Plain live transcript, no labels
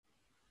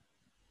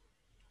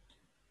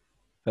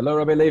Hello,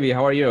 Rabbi Levi.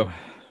 How are you?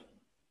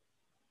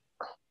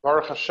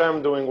 Baruch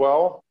Hashem, doing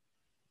well.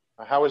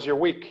 How was your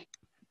week?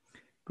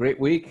 Great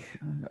week.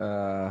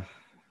 A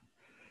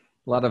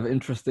lot of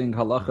interesting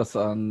halachas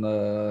on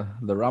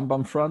the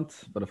Rambam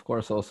front, but of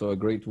course also a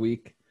great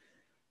week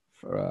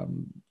for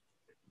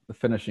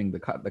finishing the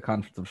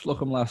conference of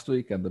Shluchim last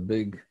week and the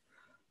big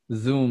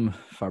Zoom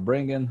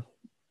Farbrengen.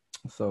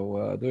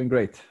 So doing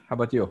great. How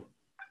about you?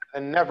 A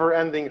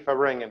never-ending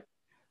Farbrengen.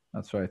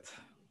 That's right.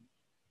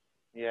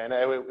 Yeah, and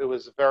it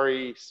was a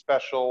very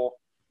special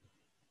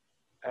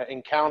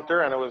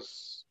encounter, and it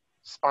was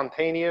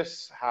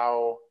spontaneous.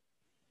 How,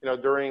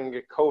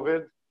 during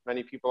COVID,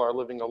 many people are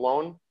living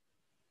alone.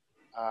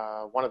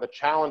 One of the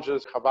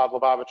challenges Chabad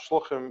Lubavitch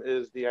Shluchim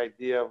is the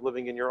idea of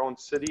living in your own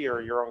city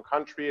or your own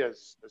country,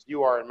 as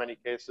you are in many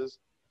cases.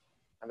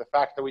 And the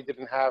fact that we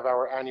didn't have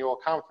our annual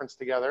conference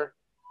together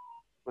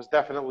was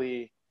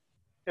definitely,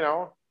 it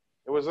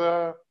was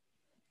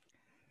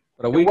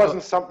But it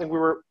wasn't something we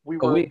were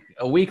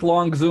a week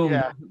long Zoom.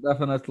 Yeah.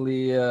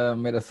 Definitely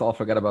made us all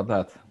forget about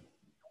that.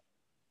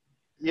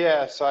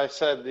 Yeah, so I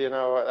said,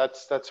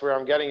 that's where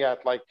I'm getting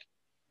at. Like,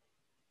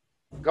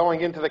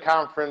 going into the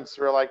conference,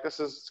 we're like,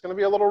 it's going to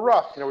be a little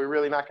rough. We're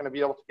really not going to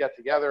be able to get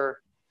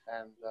together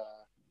and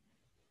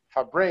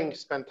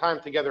spend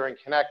time together and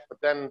connect. But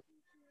then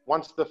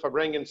once the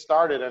Farbrengen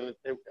started,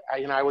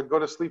 and I would go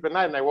to sleep at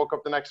night, and I woke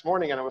up the next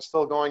morning, and it was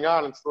still going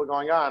on and still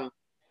going on.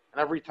 And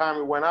every time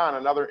we went on,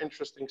 another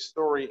interesting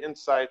story,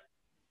 insight,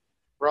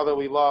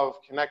 brotherly love,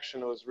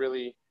 connection. It was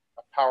really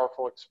a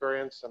powerful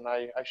experience, and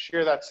I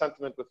share that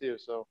sentiment with you.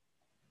 So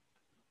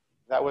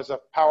that was a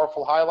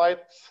powerful highlight,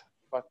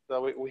 but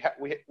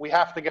we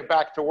have to get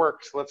back to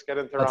work. So let's get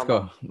into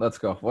Rambam. Let's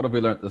go. What have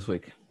we learned this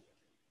week?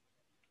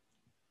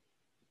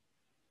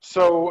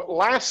 So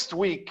last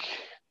week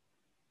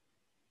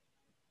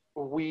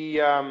we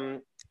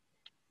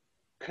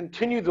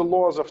continued the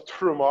laws of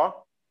Truma,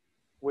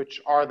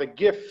 which are the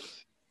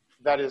gift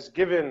that is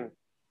given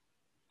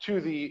to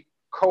the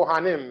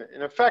Kohanim.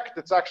 In effect,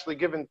 it's actually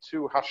given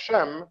to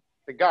Hashem,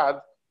 to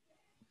God,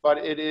 but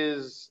it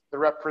is the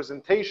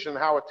representation,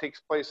 how it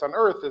takes place on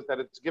earth, is that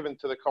it's given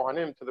to the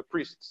Kohanim, to the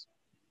priests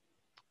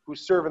who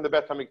serve in the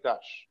Bet HaMikdash.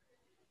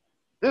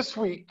 This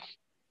week,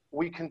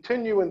 we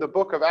continue in the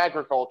book of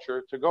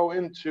agriculture to go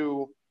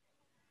into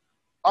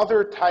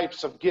other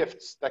types of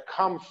gifts that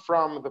come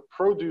from the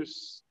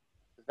produce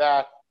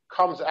that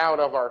comes out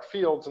of our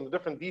fields and the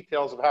different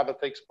details of how that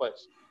takes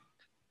place.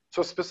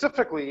 So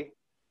specifically,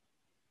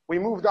 we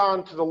moved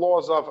on to the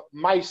laws of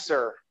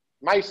Meiser.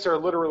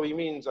 Meiser literally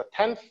means a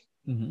tenth.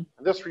 Mm-hmm.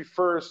 And this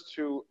refers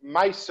to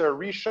Meiser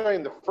Risha,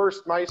 in the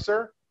first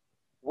Meiser,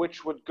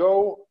 which would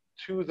go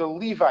to the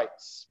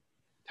Levites.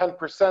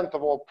 10%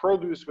 of all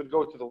produce would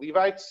go to the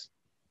Levites.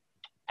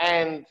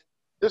 And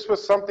this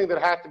was something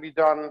that had to be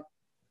done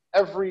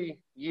every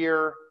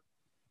year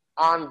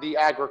on the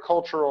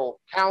agricultural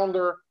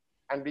calendar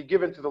and be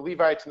given to the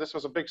Levites. And this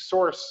was a big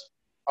source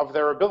of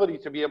their ability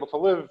to be able to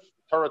live.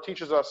 Torah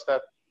teaches us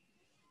that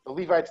the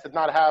Levites did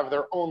not have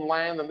their own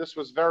land, and this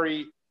was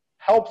very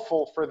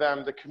helpful for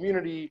them. The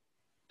community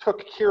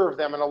took care of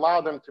them and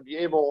allowed them to be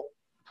able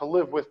to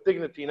live with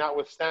dignity,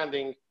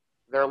 notwithstanding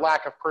their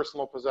lack of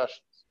personal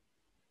possessions.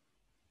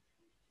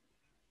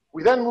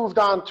 We then moved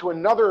on to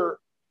another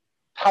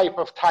type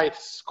of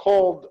tithes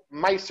called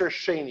Meiser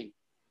Sheni.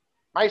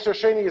 Meiser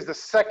Sheni is the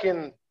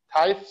second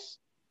tithes,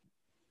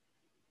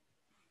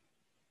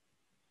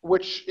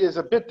 which is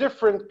a bit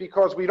different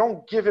because we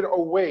don't give it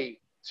away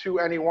to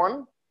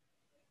anyone.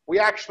 We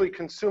actually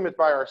consume it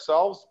by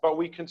ourselves, but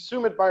we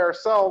consume it by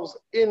ourselves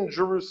in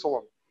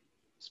Jerusalem,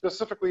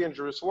 specifically in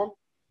Jerusalem.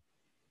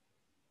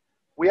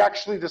 We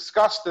actually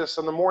discussed this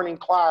in the morning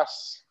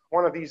class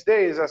one of these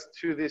days as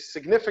to the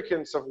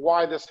significance of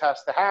why this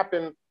has to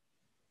happen.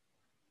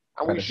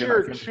 And we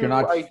shared two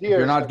ideas. If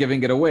you're not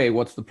giving it away,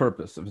 what's the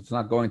purpose? If it's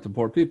not going to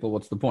poor people,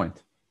 what's the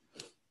point?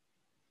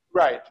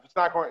 Right. If it's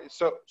not going,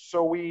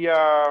 so we,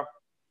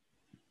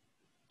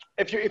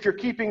 if you're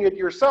keeping it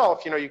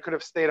yourself, you could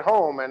have stayed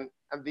home. And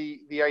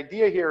the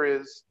idea here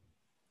is,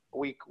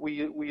 we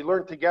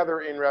learned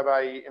together in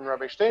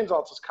Rabbi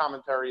Steinsaltz's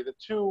commentary the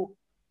two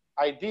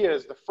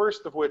ideas. The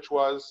first of which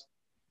was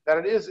that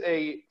it is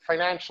a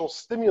financial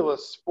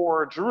stimulus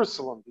for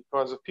Jerusalem,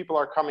 because if people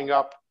are coming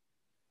up,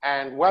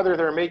 and whether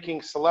they're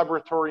making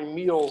celebratory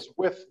meals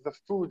with the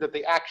food that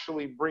they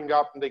actually bring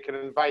up, and they can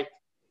invite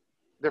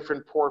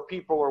different poor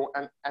people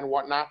and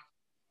whatnot.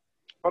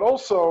 But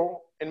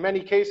also, in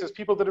many cases,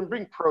 people didn't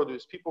bring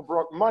produce. People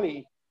brought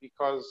money,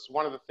 because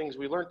one of the things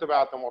we learned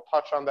about, and we'll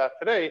touch on that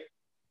today,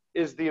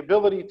 is the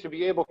ability to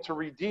be able to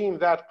redeem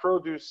that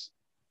produce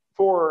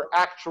for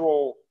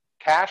actual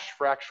cash,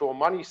 for actual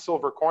money,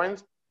 silver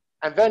coins.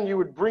 And then you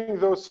would bring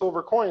those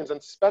silver coins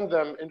and spend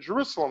them in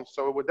Jerusalem.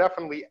 So it would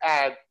definitely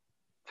add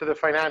to the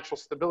financial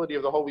stability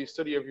of the holy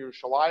city of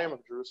Yerushalayim,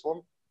 of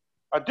Jerusalem.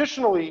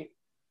 Additionally,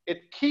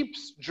 it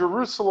keeps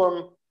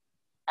Jerusalem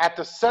at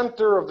the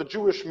center of the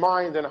Jewish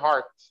mind and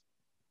heart.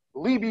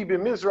 Libi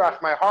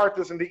b'mizrach, my heart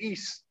is in the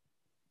east.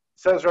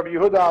 Says Rabbi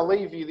Yehuda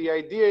Halevi, the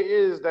idea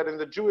is that in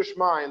the Jewish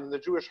mind, in the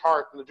Jewish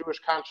heart, in the Jewish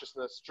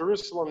consciousness,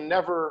 Jerusalem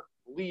never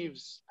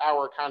leaves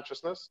our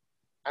consciousness.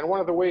 And one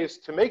of the ways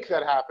to make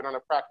that happen in a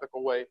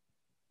practical way,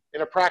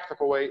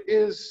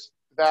 is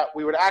that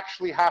we would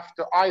actually have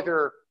to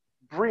either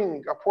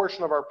bring a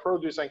portion of our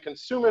produce and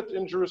consume it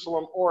in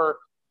Jerusalem, or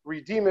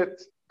redeem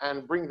it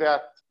and bring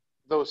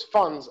those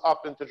funds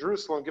up into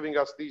Jerusalem, giving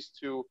us these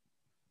two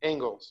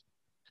angles.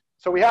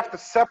 So we have to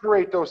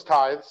separate those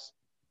tithes.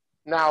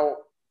 Now,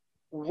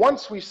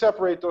 once we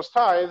separate those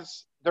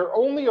tithes, they're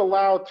only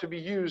allowed to be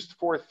used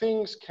for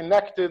things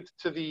connected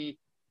to the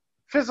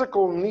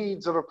physical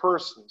needs of a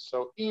person.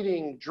 So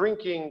eating,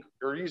 drinking,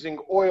 or using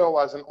oil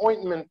as an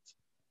ointment.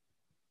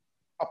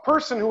 A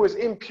person who is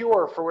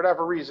impure for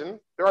whatever reason,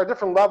 there are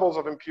different levels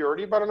of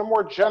impurity, but in a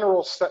more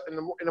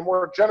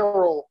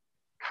general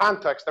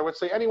context, I would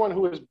say anyone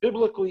who is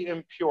biblically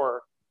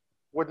impure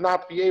would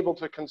not be able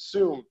to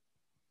consume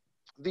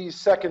these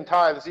second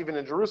tithes even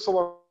in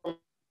Jerusalem.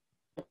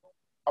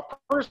 A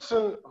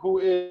person who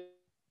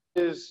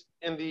is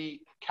in the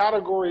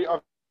category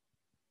of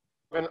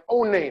an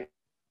onain,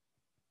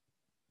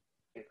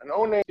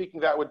 speaking,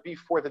 that would be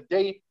for the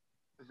day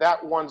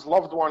that one's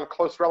loved one,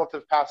 close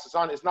relative, passes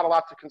on, is not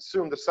allowed to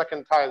consume the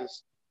second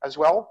tithes as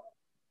well.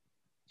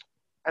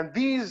 And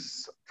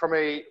these, from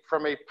a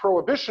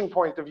prohibition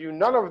point of view,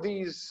 none of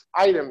these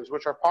items,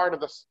 which are part of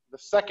the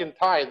second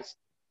tithes,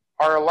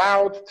 are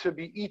allowed to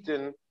be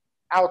eaten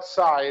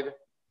outside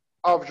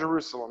of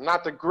Jerusalem.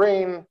 Not the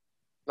grain,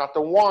 not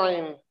the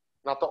wine,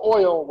 not the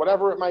oil,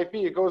 whatever it might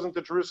be, it goes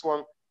into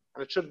Jerusalem,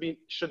 and it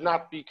should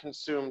not be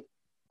consumed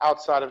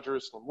outside of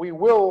Jerusalem. We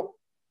will,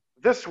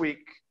 this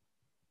week,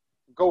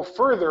 go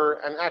further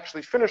and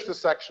actually finish this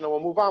section, and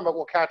we'll move on, but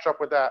we'll catch up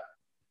with that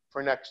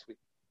for next week.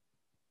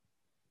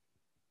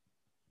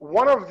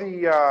 One of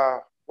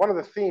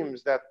the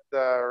themes that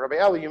Rabbi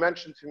Eli, you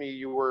mentioned to me,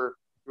 you were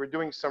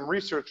doing some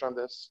research on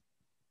this.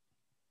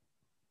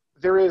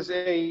 There is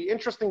a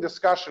interesting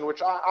discussion,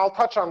 which I'll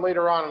touch on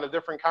later on in a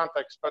different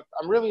context, but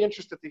I'm really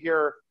interested to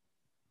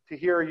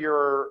hear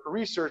your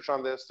research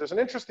on this. There's an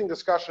interesting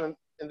discussion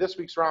in this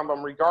week's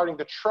Rambam regarding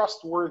the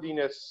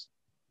trustworthiness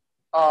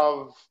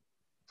of,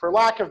 for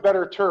lack of a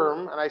better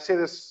term, and I say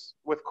this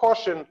with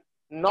caution,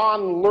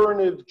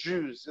 non-learned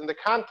Jews. In the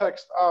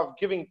context of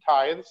giving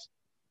tithes,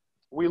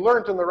 we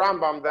learned in the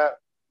Rambam that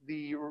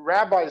the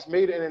rabbis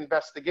made an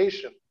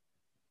investigation,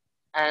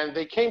 and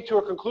they came to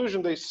a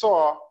conclusion. They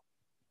saw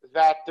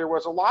that there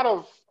was a lot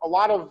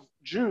of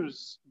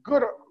Jews,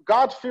 good,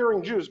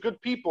 God-fearing Jews,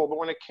 good people, but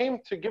when it came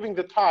to giving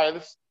the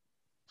tithes,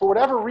 for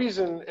whatever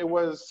reason, it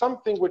was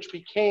something which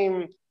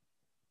became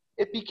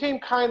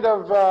kind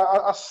of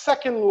a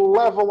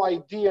second-level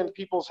idea in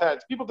people's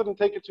heads. People didn't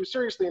take it too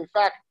seriously. In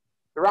fact,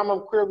 the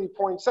Rambam clearly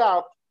points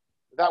out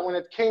that when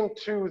it came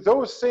to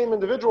those same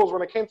individuals,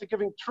 when it came to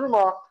giving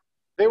truma,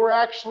 they were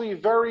actually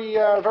very,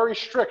 very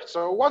strict.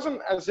 So it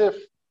wasn't as if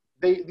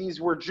these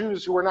were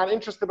Jews who were not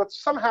interested, but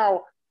somehow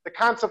the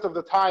concept of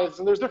the tithes,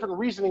 and there's different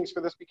reasonings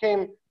for this,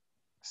 became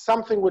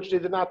something which they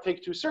did not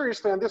take too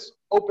seriously. And this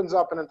opens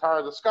up an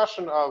entire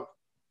discussion of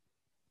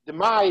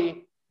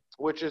demai,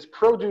 which is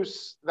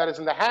produce that is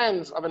in the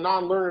hands of a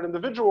non-learned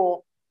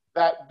individual,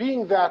 that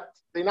being that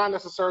they not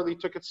necessarily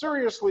took it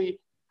seriously,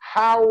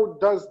 how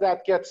does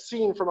that get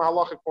seen from a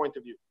halachic point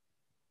of view?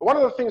 One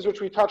of the things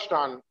which we touched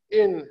on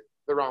in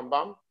the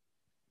Rambam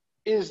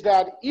is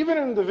that even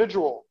an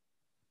individual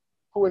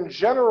who in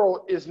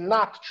general is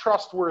not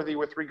trustworthy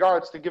with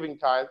regards to giving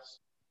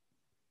tithes,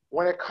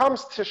 when it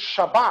comes to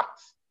Shabbat,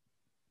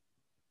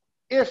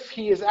 if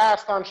he is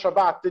asked on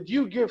Shabbat, did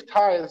you give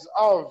tithes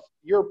of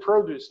your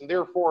produce? And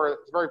therefore,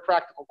 it's a very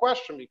practical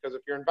question, because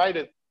if you're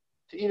invited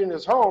to eat in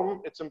his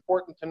home, it's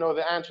important to know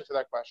the answer to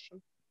that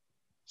question.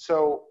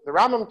 So the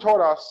Rambam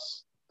taught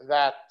us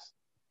that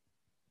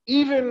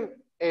even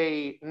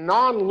a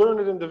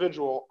non-learned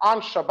individual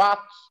on Shabbat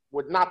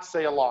would not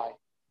say a lie.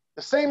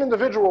 The same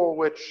individual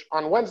which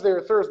on Wednesday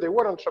or Thursday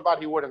would, on Shabbat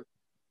he wouldn't.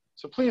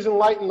 So please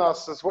enlighten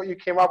us as what you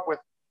came up with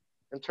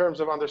in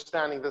terms of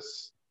understanding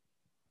this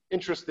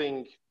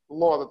interesting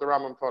law that the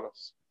Rambam taught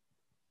us.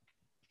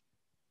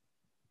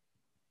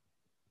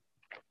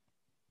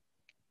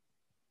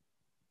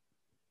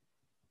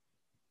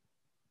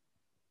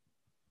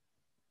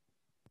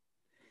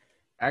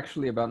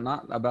 Actually, about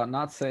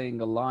not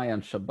saying a lie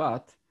on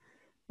Shabbat,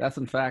 that's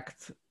in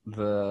fact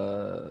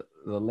the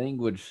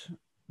language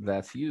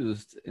that's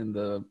used in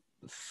the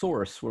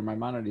source where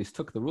Maimonides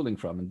took the ruling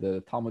from, in the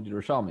Talmud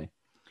Yerushalmi.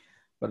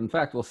 But in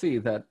fact, we'll see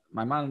that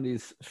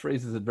Maimonides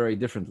phrases it very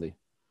differently.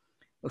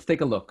 Let's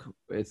take a look.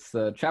 It's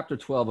chapter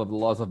 12 of the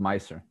Laws of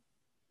Meiser.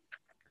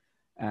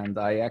 And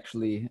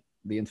the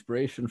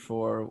inspiration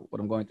for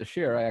what I'm going to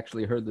share, I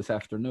actually heard this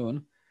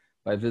afternoon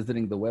by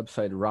visiting the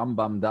website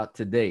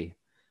rambam.today,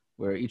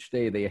 where each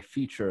day they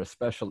feature a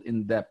special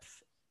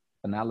in-depth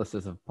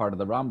analysis of part of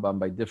the Rambam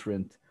by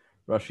different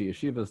Rosh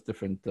Yeshivas,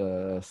 different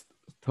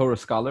Torah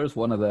scholars.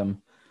 One of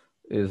them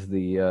is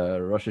the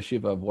Rosh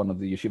Yeshiva of one of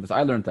the yeshivas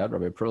I learned at,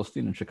 Rabbi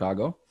Pearlstein in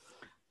Chicago.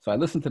 So I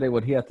listened today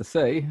what he had to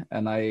say,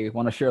 and I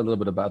want to share a little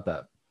bit about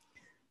that.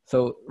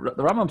 So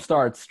the Rambam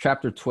starts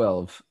chapter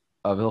 12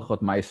 of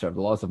Hilchot Meiser,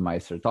 the laws of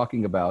Meiser,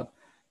 talking about,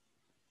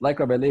 like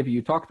Rabbi Levi,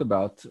 you talked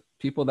about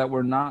people that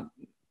were not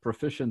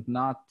proficient,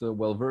 not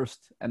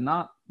well-versed, and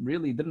not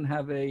really didn't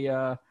have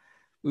we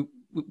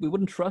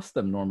wouldn't trust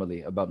them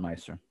normally about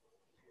Meiser.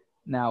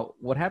 Now,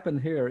 what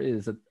happened here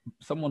is that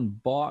someone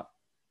bought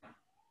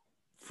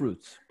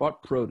produce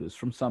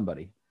from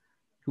somebody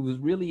who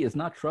really is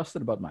not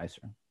trusted about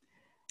Meiser.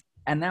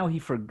 And now he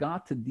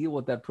forgot to deal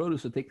with that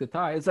produce to take the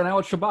tithes, and now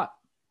it's Shabbat.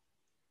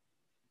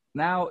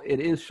 Now it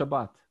is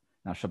Shabbat.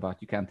 Now Shabbat,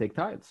 you can't take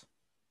tithes.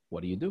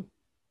 What do you do?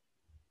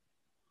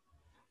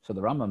 So the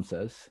Rambam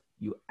says,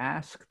 you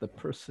ask the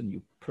person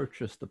you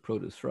purchased the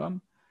produce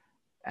from,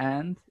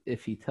 and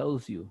if he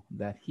tells you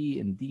that he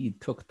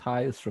indeed took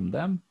tithes from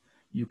them,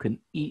 you can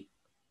eat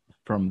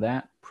from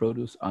that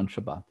produce on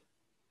Shabbat.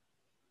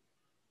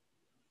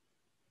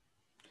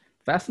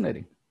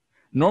 Fascinating.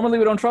 Normally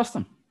we don't trust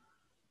him.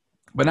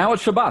 But now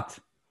it's Shabbat.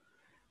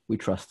 We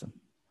trust him.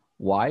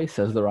 Why,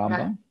 says the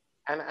Rambam?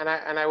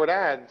 And I would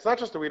add, it's not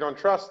just that we don't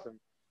trust him.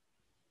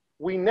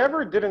 We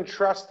never didn't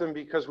trust him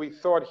because we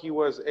thought he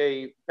was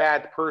a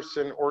bad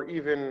person or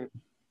even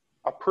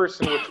a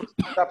person which was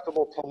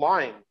susceptible to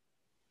lying.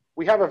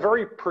 We have a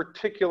very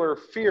particular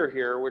fear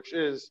here, which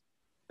is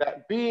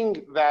that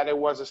being that it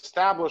was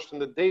established in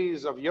the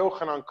days of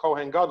Yochanan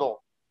Kohen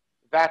Gadol,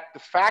 that the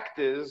fact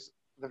is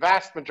the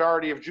vast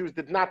majority of Jews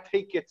did not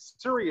take it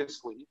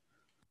seriously.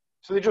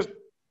 So it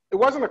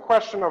wasn't a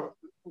question of,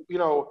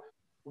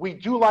 we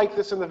do like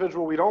this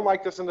individual, we don't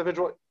like this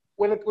individual.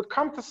 When it would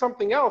come to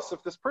something else,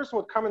 if this person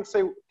would come and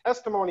say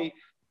testimony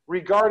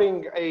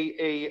regarding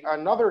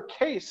another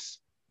case,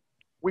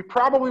 we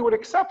probably would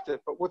accept it.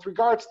 But with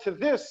regards to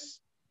this,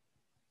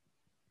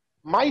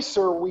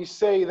 Meiser, we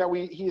say that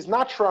he is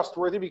not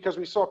trustworthy because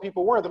we saw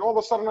people weren't. And all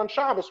of a sudden on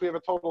Shabbos, we have a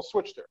total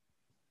switch there.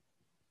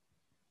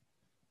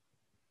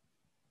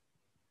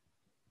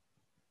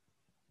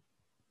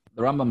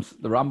 The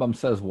Rambam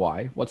says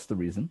why. What's the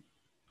reason?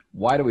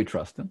 Why do we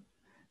trust him?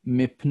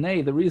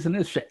 Mipnei, the reason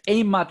is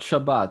she'emat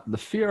Shabbat, the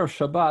fear of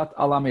Shabbat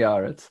al Amei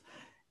Haaretz.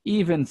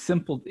 Even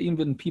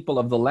people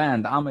of the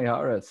land, Amei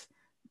Haaretz,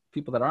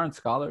 people that aren't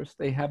scholars,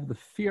 they have the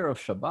fear of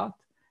Shabbat.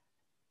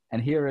 And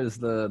here is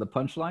the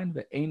punchline: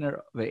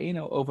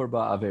 ve'eino over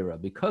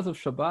ba'avera. Because of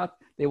Shabbat,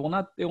 they will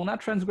not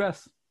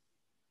transgress.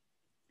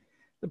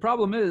 The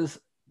problem is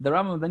the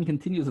Rambam then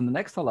continues in the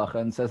next halacha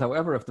and says,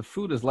 however, if the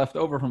food is left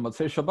over from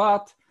Motzei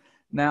Shabbat,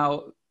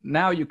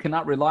 now you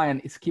cannot rely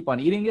on keep on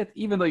eating it,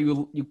 even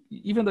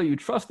though you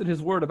trusted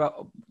his word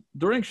about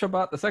during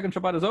Shabbat, the second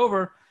Shabbat is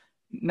over.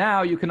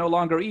 Now you can no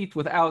longer eat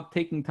without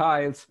taking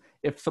tithes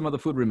if some of the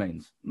food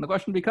remains. And the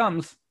question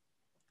becomes,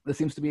 this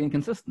seems to be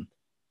inconsistent.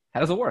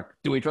 How does it work?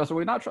 Do we trust or do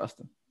we not trust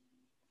him?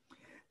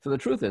 So the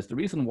truth is, the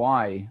reason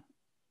why,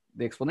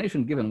 the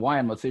explanation given why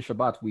on Motzei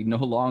Shabbat we no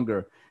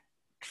longer,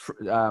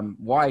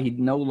 why he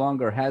no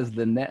longer has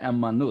the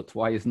ne'emanut,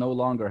 why he no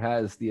longer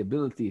has the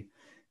ability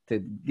to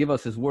give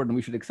us his word and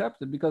we should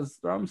accept it, because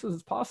the Rambam says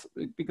it's possible.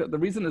 Because the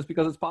reason is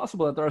because it's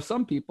possible that there are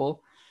some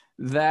people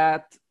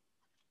that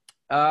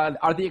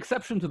are the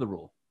exception to the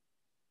rule.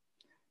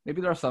 Maybe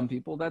there are some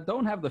people that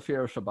don't have the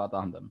fear of Shabbat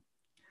on them.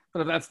 But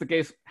if that's the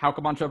case, how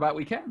come on Shabbat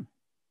we can?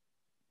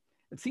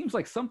 It seems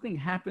like something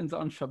happens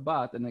on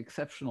Shabbat in an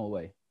exceptional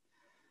way.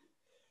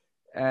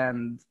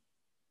 And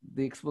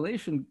the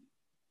explanation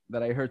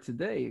that I heard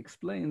today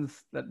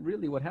explains that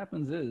really what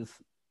happens is,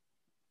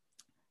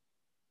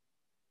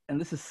 and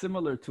this is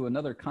similar to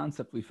another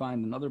concept we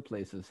find in other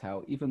places,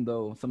 how even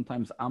though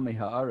sometimes Amei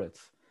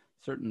Haaretz,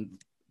 certain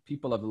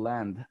people of the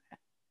land,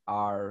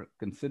 are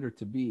considered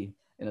to be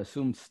an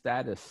assumed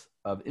status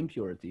of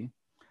impurity,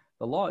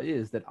 the law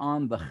is that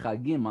on the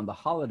Chagim, on the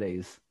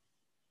holidays,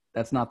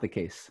 that's not the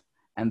case.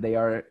 And they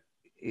are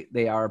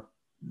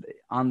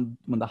on,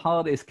 when the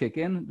holidays kick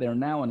in, they're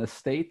now in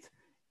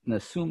an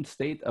assumed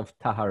state of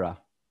Tahara.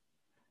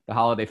 The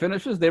holiday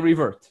finishes, they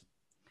revert.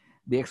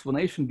 The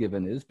explanation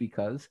given is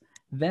because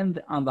then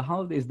on the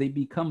holidays, they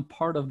become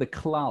part of the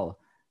klal.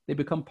 They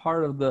become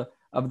part of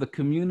the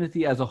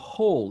community as a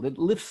whole. It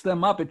lifts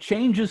them up. It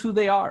changes who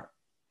they are.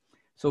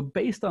 So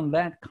based on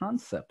that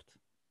concept,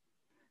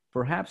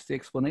 perhaps the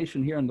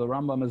explanation here in the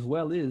Rambam as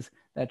well is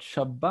that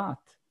Shabbat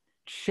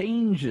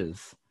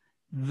changes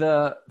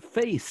the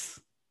face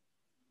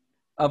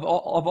of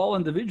all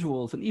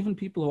individuals, and even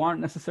people who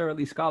aren't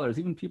necessarily scholars,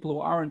 even people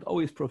who aren't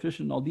always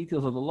proficient in all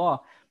details of the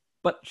law.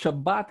 But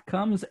Shabbat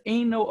comes,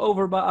 eino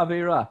over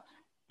ba'avera.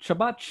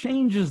 Shabbat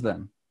changes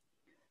them.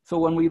 So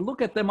when we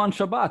look at them on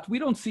Shabbat, we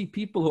don't see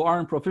people who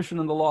aren't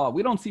proficient in the law.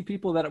 We don't see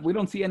we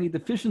don't see any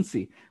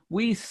deficiency.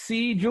 We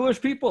see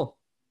Jewish people.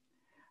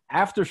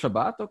 After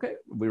Shabbat, okay,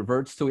 we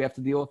have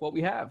to deal with what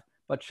we have.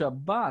 But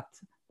Shabbat,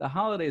 the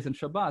holidays and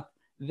Shabbat,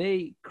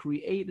 they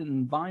create an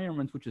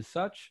environment which is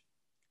such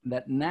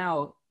that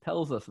now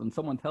tells us, when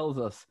someone tells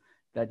us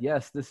that,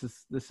 yes, this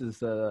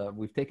is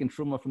we've taken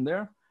Truma from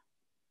there,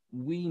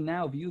 we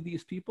now view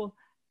these people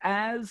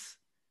as,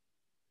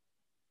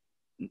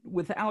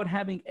 without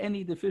having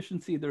any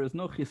deficiency, there is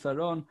no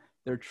chisaron,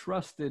 they're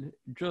trusted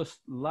just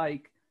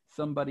like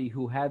somebody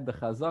who had the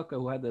chazaka,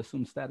 who had the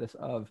assumed status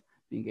of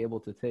being able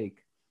to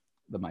take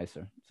the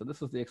Meiser. So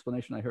this was the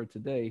explanation I heard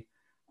today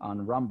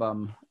on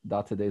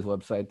Rambam.today's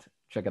website.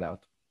 Check it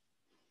out.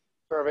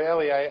 Rabbi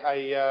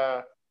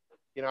Eli,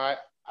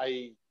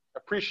 I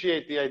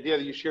appreciate the idea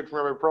that you shared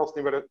from Rabbi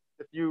Perlstein, but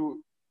if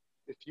you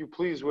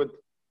please would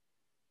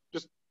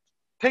just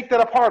take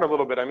that apart a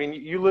little bit. I mean,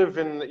 you live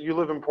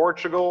in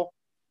Portugal.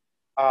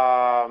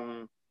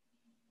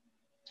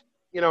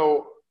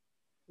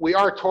 We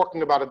are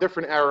talking about a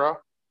different era,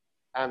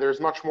 and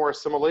there's much more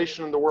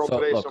assimilation in the world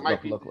today.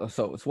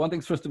 So one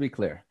thing's first to be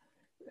clear.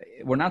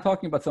 We're not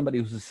talking about somebody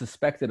who's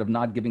suspected of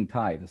not giving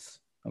tithes.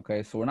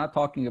 Okay, so we're not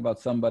talking about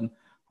someone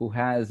who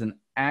has an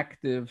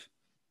active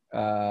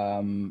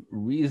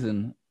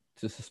reason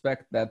to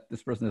suspect that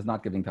this person is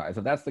not giving tithes.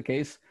 If that's the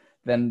case,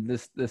 then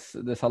this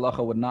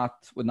halacha would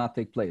not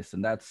take place.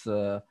 And that's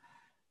to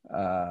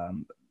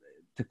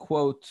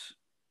quote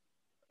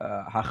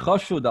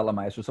hachashud ala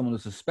ma'aser, someone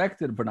who's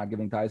suspected for not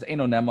giving tithes,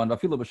 eino neman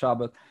v'afilu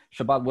b'Shabbat,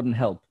 Shabbat wouldn't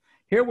help.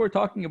 Here we're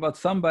talking about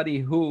somebody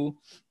who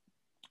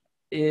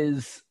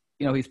is,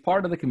 he's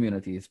part of the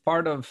community. He's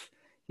part of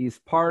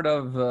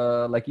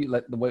the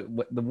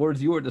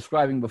words you were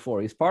describing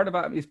before. He's part of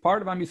Am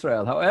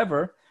Yisrael.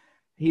 However,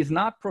 he's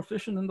not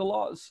proficient in the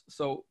laws.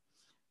 So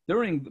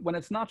when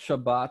it's not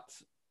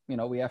Shabbat,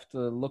 we have to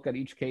look at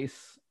each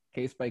case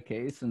by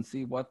case and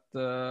see what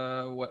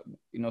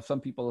some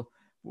people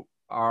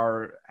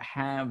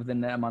have the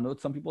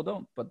ne'emanut, some people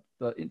don't. But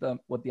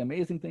what the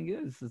amazing thing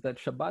is that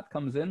Shabbat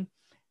comes in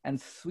and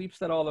sweeps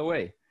that all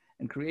away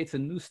and creates a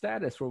new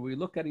status where we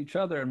look at each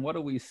other and what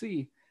do we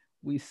see?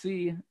 We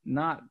see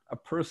not a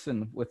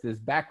person with his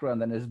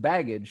background and his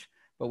baggage,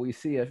 but we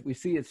see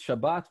it's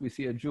Shabbat. We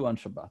see a Jew on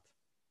Shabbat.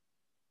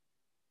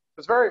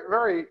 It's very,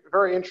 very,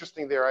 very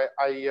interesting there.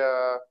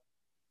 I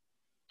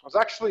was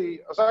actually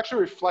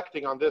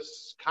reflecting on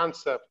this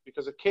concept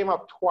because it came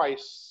up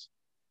twice.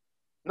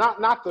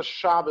 Not the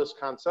Shabbos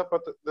concept,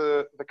 but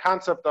the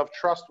concept of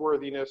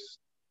trustworthiness.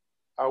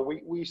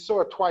 We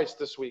saw it twice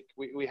this week.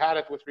 We had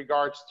it with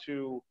regards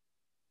to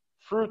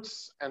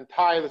fruits and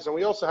tithes, and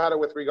we also had it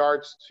with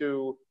regards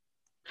to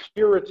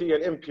purity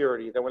and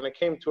impurity, that when it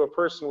came to a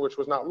person which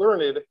was not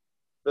learned,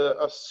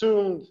 the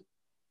assumed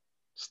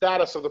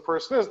status of the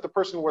person is the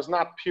person was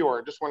not pure.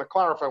 I just want to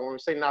clarify, when we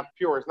say not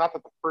pure, it's not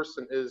that the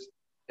person is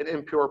an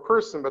impure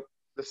person, but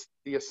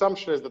the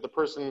assumption is that the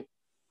person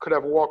could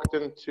have walked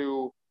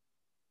into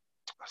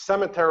a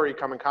cemetery,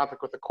 come in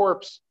contact with a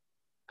corpse,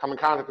 come in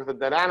contact with a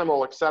dead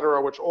animal,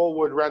 etc., which all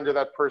would render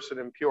that person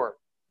impure.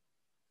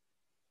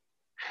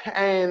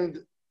 And,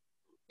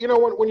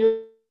 when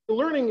you're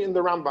learning in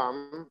the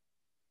Rambam,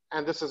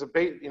 and this is the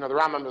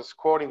Rambam is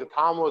quoting the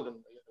Talmud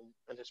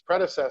and his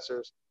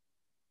predecessors,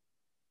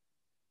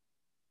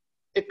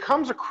 it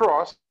comes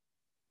across,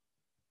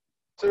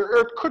 or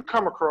it could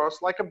come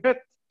across like a bit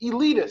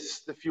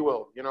elitist, if you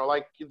will.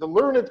 Like the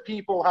learned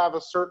people have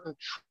a certain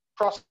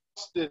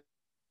trusted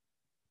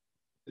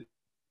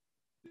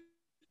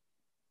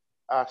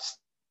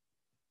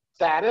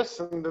status,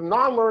 and the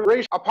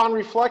non-learned, upon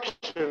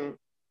reflection,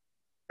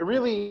 it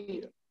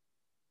really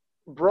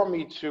brought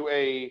me to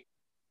a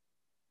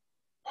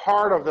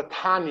part of the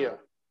Tanya,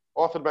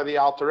 authored by the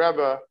Alter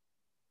Rebbe,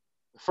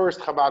 the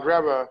first Chabad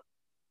Rebbe,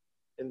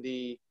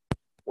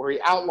 where he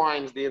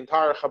outlines the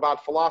entire Chabad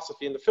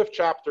philosophy. In the 5th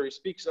chapter, he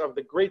speaks of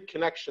the great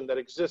connection that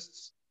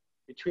exists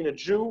between a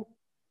Jew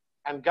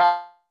and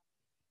God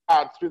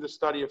through the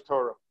study of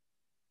Torah.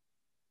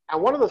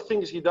 And one of the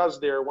things he does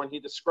there when he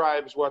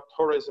describes what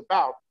Torah is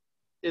about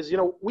is,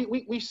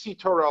 we see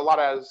Torah a lot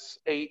as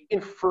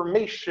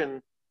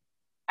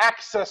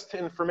access to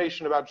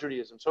information about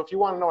Judaism. So if you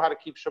want to know how to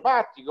keep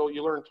Shabbat,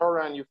 you learn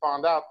Torah and you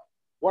find out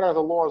what are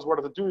the laws, what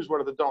are the do's,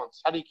 what are the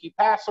don'ts. How do you keep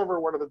Passover?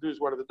 What are the do's,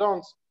 what are the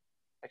don'ts,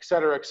 et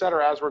cetera,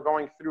 as we're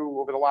going through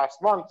over the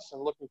last months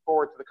and looking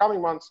forward to the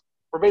coming months.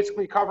 We're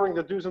basically covering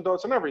the do's and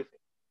don'ts and everything.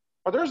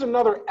 But there's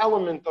another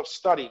element of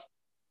study.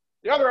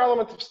 The other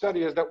element of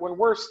study is that when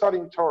we're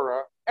studying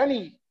Torah,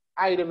 any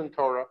item in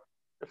Torah,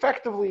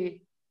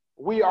 effectively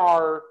we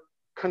are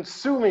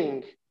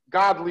consuming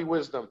godly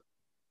wisdom.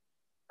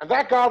 And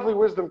that godly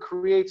wisdom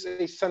creates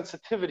a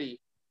sensitivity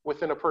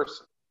within a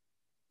person.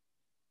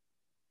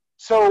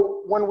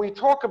 So when we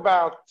talk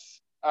about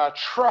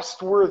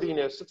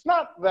trustworthiness, it's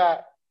not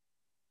that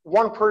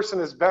one person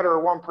is better or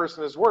one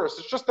person is worse.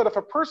 It's just that if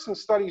a person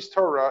studies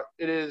Torah,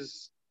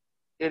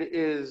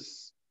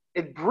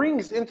 it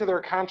brings into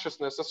their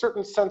consciousness a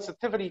certain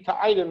sensitivity to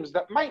items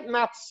that might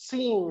not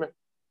seem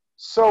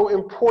so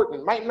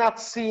important, might not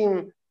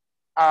seem,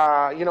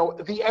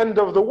 the end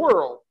of the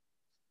world.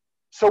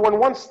 So when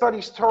one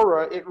studies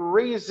Torah, it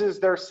raises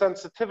their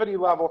sensitivity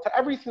level to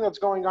everything that's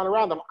going on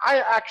around them.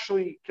 I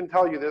actually can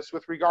tell you this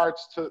with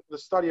regards to the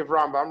study of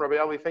Rambam. Rabbi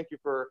Eli, thank you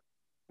for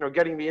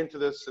getting me into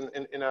this on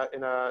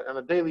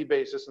a daily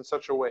basis in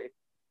such a way.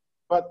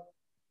 But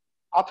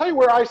I'll tell you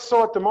where I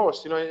saw it the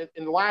most. In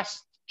the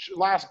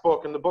last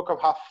book, in the book of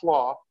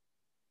Haflah,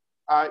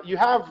 you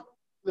have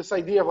this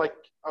idea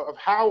of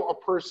how a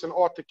person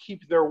ought to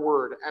keep their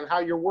word and how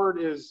your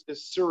word is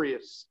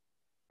serious.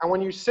 and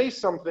when you say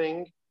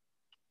something,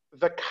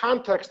 the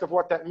context of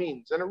what that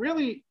means. And it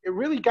really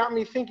got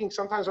me thinking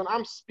sometimes when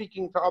I'm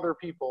speaking to other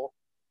people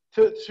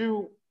to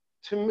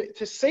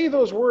say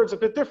those words a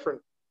bit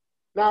different.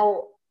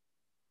 Now,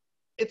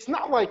 it's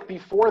not like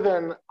before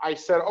then I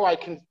said, oh, I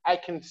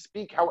can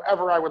speak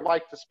however I would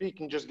like to speak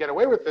and just get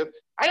away with it.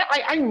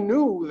 I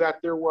knew that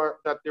there were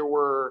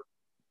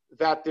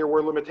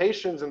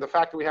limitations and the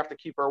fact that we have to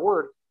keep our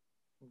word.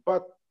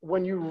 But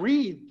when you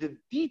read the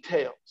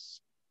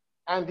details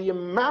and the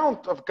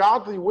amount of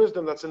godly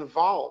wisdom that's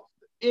involved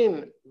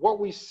in what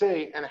we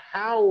say and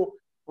how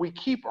we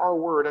keep our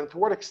word and to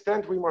what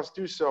extent we must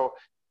do so,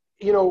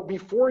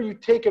 before you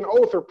take an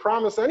oath or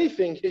promise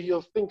anything,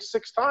 you'll think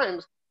 6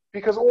 times,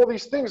 because all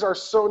these things are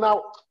so.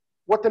 Now,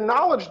 what the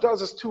knowledge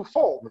does is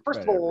twofold. First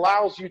of all,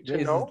 allows you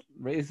to know.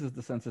 Raises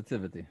the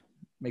sensitivity.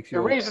 It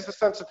raises the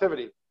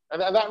sensitivity.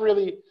 And that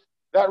really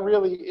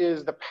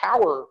is the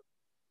power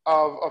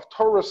of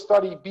Torah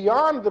study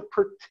beyond the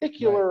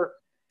particular. Right.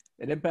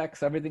 It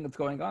impacts everything that's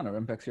going on, or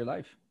impacts your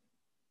life.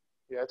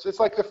 Yeah, it's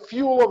like the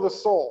fuel of the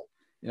soul.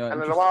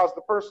 And it allows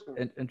the person.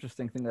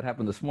 Interesting thing that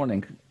happened this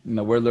morning.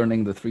 We're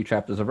learning the 3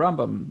 chapters of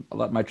Rambam.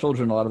 My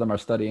children, a lot of them are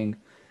studying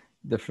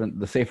the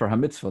Sefer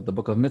HaMitzvot, the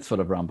book of Mitzvot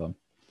of Rambam.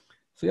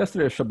 So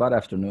yesterday was Shabbat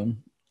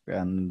afternoon,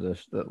 and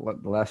the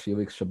last few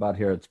weeks Shabbat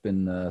here, it's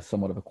been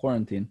somewhat of a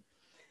quarantine.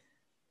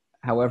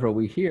 However,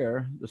 we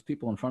hear there's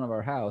people in front of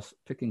our house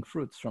picking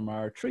fruits from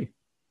our tree.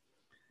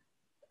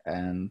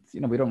 And,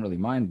 we don't really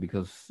mind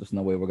because there's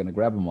no way we're going to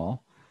grab them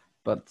all.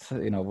 But,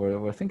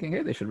 we're thinking,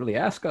 hey, they should really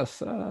ask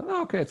us.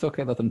 Okay, it's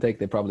okay, let them take.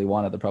 They probably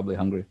want it. They're probably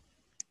hungry.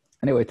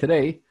 Anyway,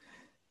 today,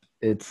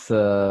 it's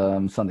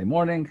Sunday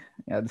morning.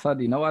 I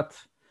decided, you know what?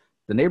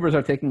 The neighbors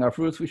are taking our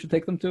fruits. We should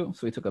take them too.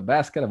 So we took a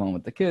basket. I went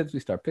with the kids. We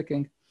start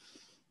picking.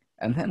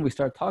 And then we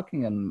start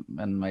talking. And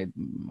my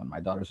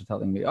daughters are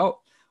telling me, oh,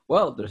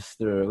 well,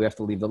 we have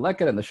to leave the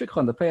leket and the shikha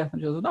and the peyah. And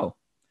she says, no.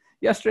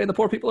 Yesterday, the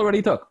poor people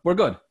already took. We're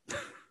good.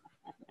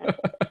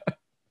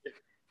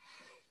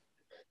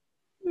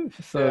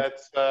 So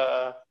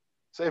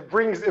it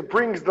brings the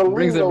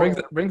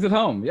brings it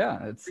home.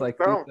 Yeah, it's like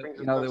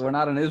we're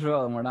not in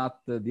Israel and we're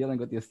not dealing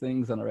with these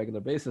things on a regular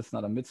basis. It's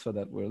not a mitzvah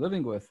that we're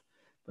living with,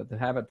 but to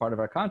have it part of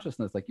our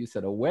consciousness, like you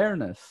said,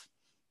 awareness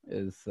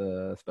is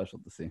special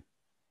to see.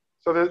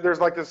 So there's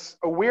like this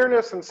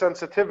awareness and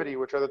sensitivity,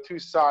 which are the 2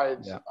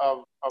 sides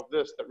of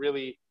this that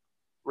really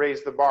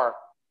raise the bar.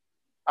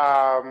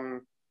 I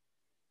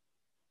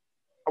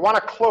want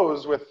to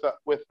close with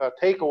a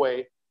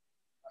takeaway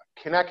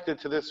connected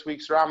to this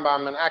week's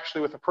Rambam, and actually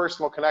with a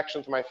personal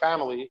connection to my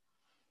family.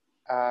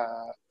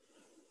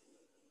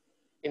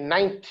 In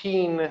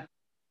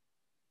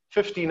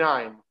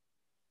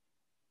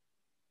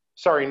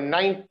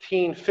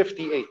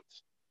 1958,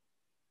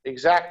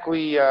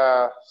 exactly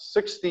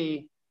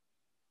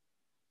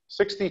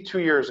 62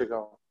 years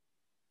ago,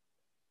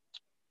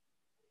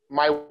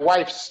 my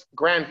wife's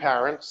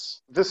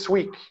grandparents, this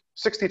week,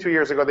 62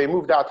 years ago, they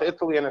moved out to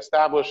Italy and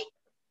established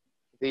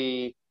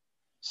the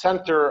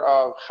center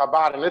of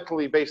Chabad in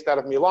Italy, based out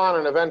of Milan,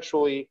 and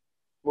eventually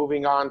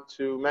moving on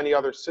to many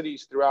other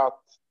cities throughout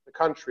the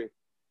country.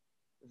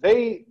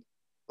 They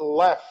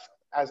left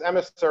as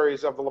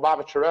emissaries of the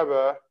Lubavitcher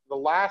Rebbe. The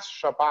last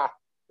Shabbat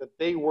that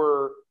they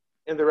were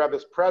in the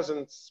Rebbe's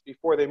presence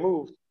before they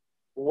moved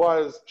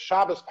was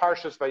Shabbos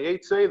Parshas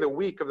Vayetze, the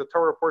week of the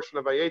Torah portion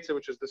of Vayetze,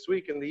 which is this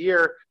week in the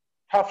year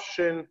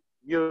Tafshin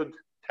Yud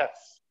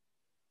Tes,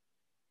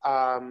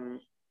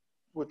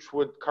 which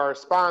would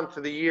correspond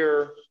to the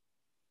year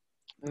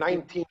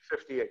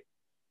 1958.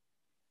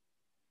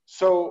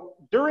 So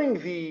during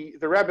the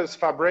Rebbe's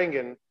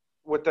Farbrengen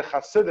with the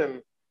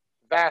Hasidim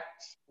that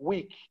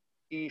week,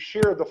 he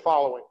shared the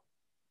following.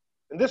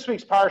 In this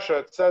week's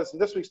Parsha, it says, in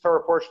this week's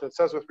Torah portion, it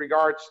says with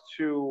regards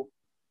to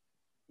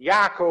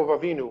Yaakov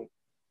Avinu,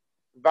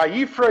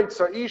 Vayifreit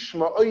Sa'ish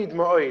Ma'oid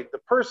Ma'oid, the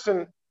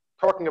person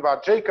talking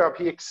about Jacob,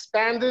 he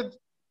expanded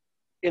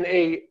in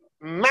a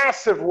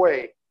massive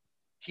way.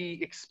 He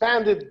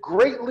expanded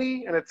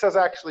greatly, and it says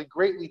actually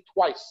greatly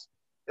twice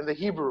in the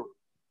Hebrew.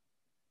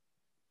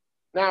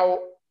 Now,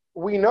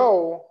 we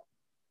know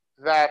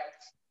that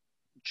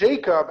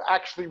Jacob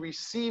actually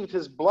received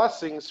his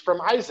blessings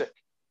from Isaac.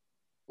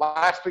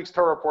 Last week's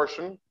Torah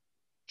portion,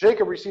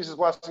 Jacob receives his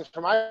blessings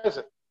from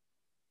Isaac.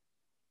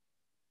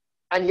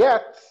 And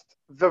yet,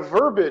 the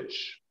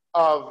verbiage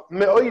of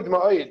me'oid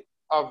ma'oid,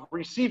 of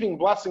receiving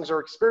blessings or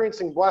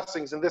experiencing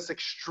blessings in this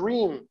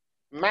extreme,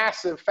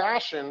 massive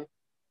fashion,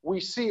 we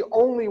see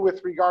only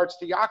with regards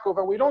to Yaakov,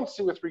 and we don't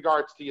see with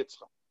regards to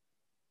Yitzchak.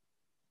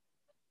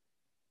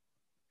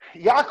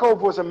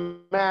 Yaakov was a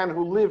man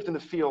who lived in the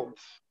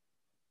fields.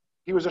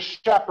 He was a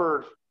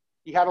shepherd.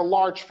 He had a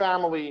large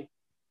family.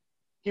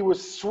 He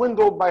was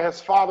swindled by his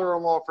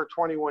father-in-law for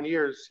 21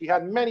 years. He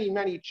had many,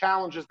 many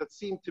challenges that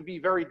seemed to be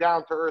very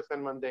down to earth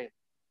and mundane.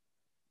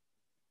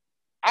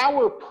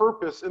 Our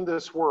purpose in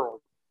this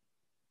world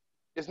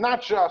is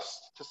not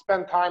just to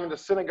spend time in the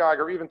synagogue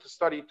or even to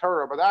study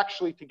Torah, but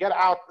actually to get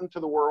out into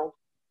the world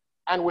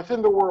and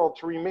within the world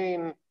to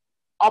remain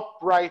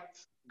upright,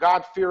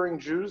 God-fearing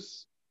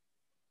Jews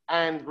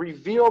and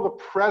reveal the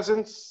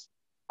presence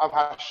of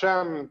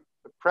Hashem,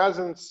 the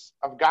presence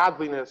of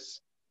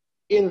godliness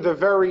in the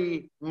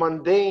very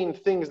mundane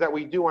things that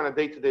we do on a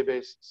day-to-day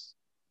basis.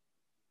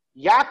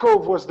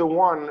 Yaakov was the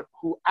one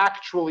who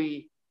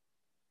actually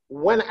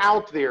went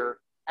out there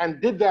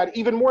and did that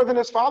even more than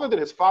his father did.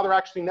 His father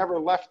actually never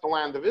left the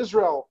land of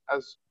Israel,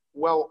 as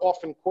well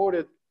often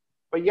quoted.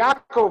 But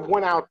Yaakov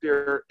went out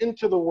there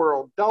into the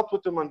world, dealt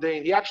with the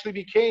mundane. He actually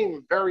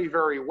became very,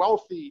 very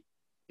wealthy.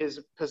 His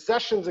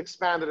possessions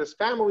expanded, his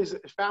family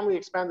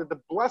expanded.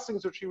 The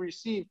blessings which he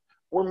received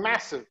were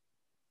massive.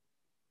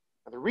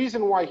 And the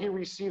reason why he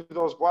received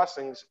those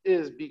blessings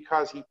is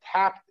because he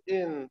tapped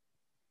in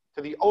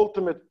to the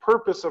ultimate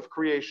purpose of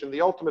creation,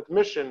 the ultimate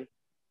mission,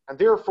 and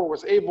therefore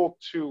was able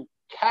to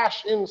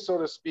cash in, so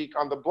to speak,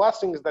 on the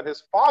blessings that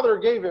his father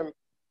gave him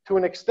to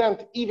an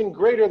extent even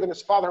greater than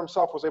his father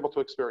himself was able to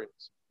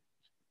experience.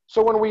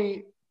 So when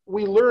we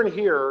learn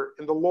here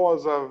in the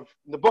laws of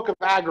the book of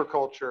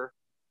agriculture,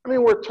 I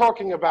mean, we're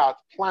talking about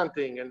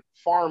planting and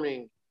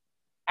farming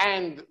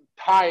and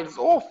tithes,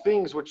 all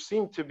things which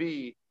seem to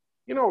be,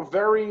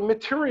 very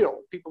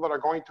material. People that are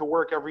going to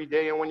work every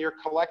day, and when you're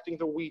collecting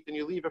the wheat and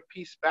you leave a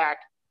piece back,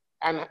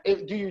 and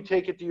do you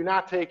take it, do you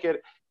not take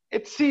it?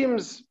 It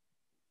seems,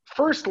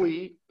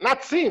 firstly,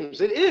 not seems,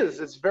 it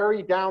is. It's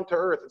very down to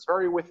earth. It's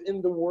very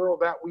within the world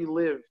that we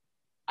live.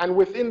 And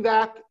within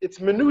that, it's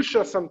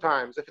minutia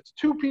sometimes. If it's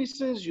 2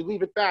 pieces, you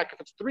leave it back.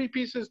 If it's 3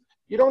 pieces,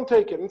 you don't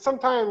take it. And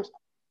sometimes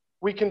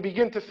we can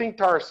begin to think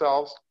to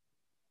ourselves,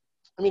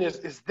 I mean,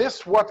 is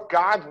this what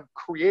God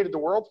created the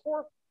world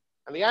for?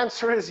 And the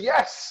answer is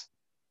yes.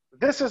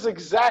 This is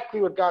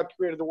exactly what God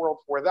created the world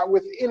for, that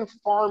within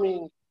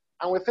farming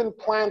and within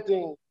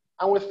planting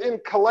and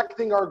within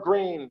collecting our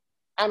grain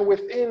and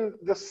within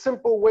the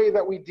simple way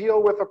that we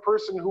deal with a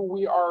person who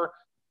we are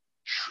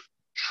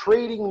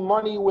trading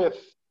money with,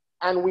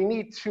 and we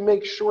need to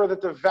make sure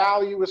that the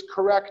value is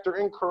correct or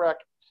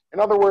incorrect. In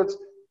other words,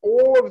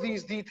 all of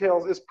these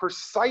details is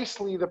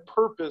precisely the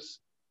purpose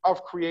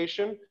of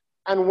creation.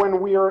 And when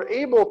we are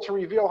able to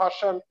reveal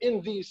Hashem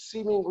in these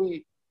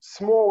seemingly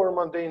smaller,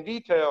 mundane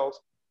details,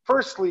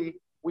 firstly,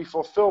 we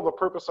fulfill the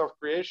purpose of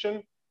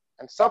creation,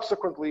 and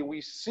subsequently,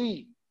 we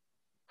see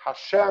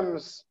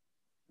Hashem's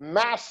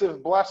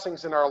massive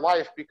blessings in our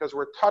life because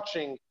we're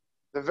touching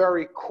the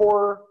very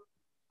core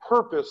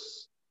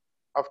purpose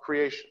of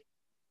creation.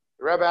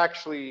 The Rebbe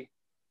actually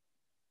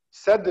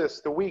said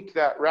this the week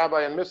that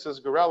Rabbi and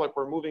Mrs. Gorelik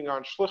were moving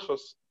on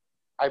Shlichus.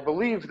 I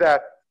believe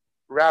that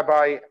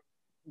Rabbi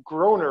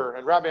Groner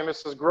and Rabbi and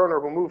Mrs. Groner,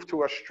 who moved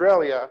to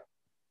Australia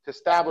to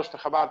establish the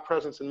Chabad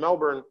presence in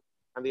Melbourne,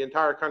 and the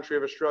entire country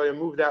of Australia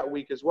moved that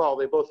week as well.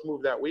 They both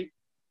moved that week.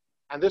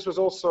 And this was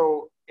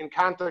also in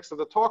context of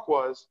the talk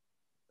was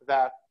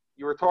that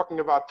you were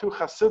talking about 2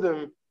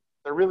 Hasidim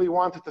that really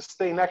wanted to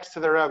stay next to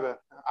the Rebbe.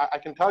 I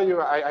can tell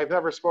you, I've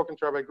never spoken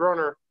to Rabbi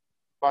Groner,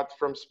 but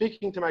from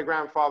speaking to my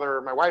grandfather,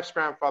 my wife's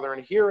grandfather,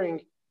 and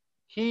hearing,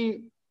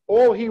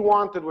 all he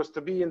wanted was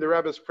to be in the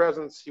Rebbe's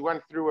presence. He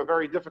went through a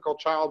very difficult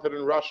childhood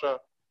in Russia,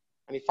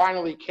 and he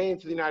finally came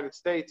to the United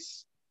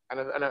States. And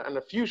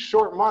a few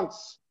short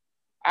months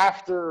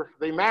after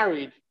they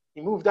married,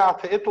 he moved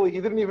out to Italy.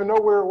 He didn't even know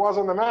where it was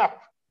on the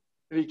map.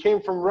 And he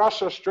came from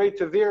Russia straight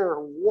to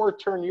there,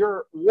 war-torn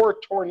Europe,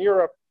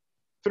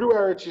 through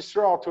Eretz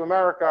Yisrael to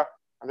America.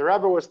 And the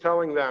Rebbe was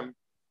telling them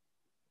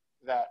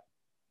that,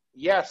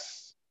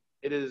 yes,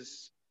 it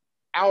is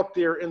out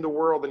there in the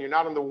world, and you're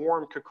not in the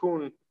warm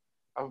cocoon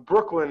of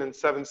Brooklyn in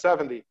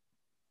 770.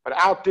 But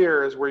out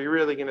there is where you're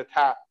really going to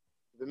tap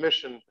the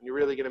mission, and you're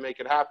really going to make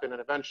it happen, and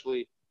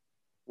eventually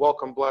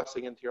welcome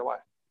blessing into your life.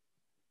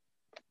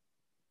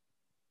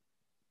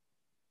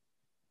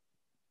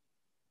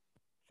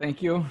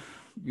 Thank you.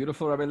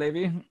 Beautiful, Rabbi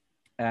Levi.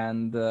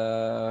 And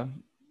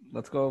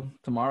let's go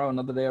tomorrow,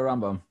 another day of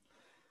Rambam.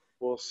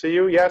 We'll see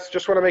you. Yes,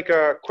 just want to make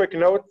a quick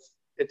note.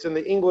 It's in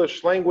the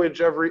English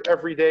language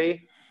every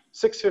day.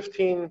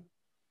 6:15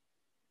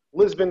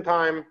 Lisbon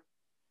time,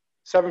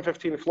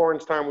 7:15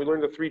 Florence time. We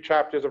learned the 3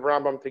 chapters of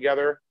Rambam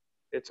together.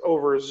 It's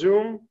over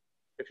Zoom.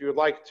 If you would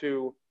like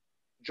to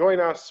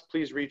join us,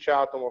 please reach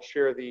out and we'll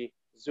share the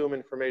Zoom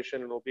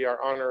information. It'll be our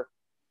honor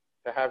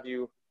to have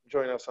you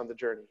join us on the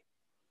journey.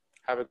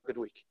 Have a good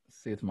week.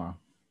 See you tomorrow.